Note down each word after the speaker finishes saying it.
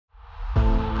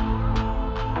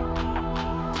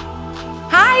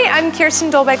I'm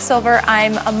Kiersten Silver.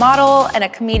 I'm a model and a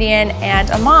comedian and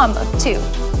a mom of 2.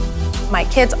 My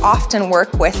kids often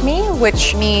work with me,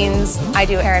 which means I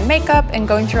do hair and makeup and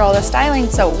going through all the styling,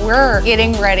 so we're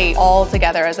getting ready all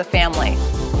together as a family.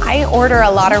 I order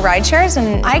a lot of ride shares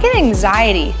and I get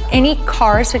anxiety. Any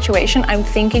car situation, I'm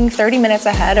thinking 30 minutes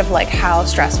ahead of like how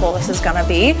stressful this is gonna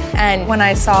be. And when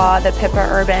I saw the PIPA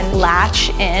Urban latch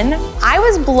in, I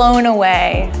was blown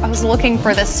away. I was looking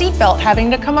for the seatbelt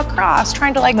having to come across,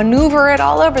 trying to like maneuver it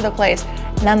all over the place.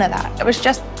 None of that. It was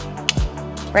just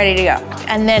ready to go.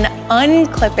 And then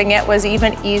unclipping it was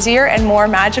even easier and more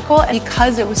magical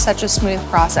because it was such a smooth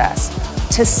process.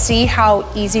 To see how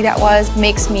easy that was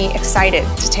makes me excited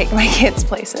to take my kids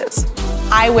places.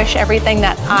 I wish everything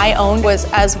that I owned was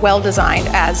as well designed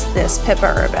as this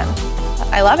PIPA Urban.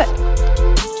 I love it.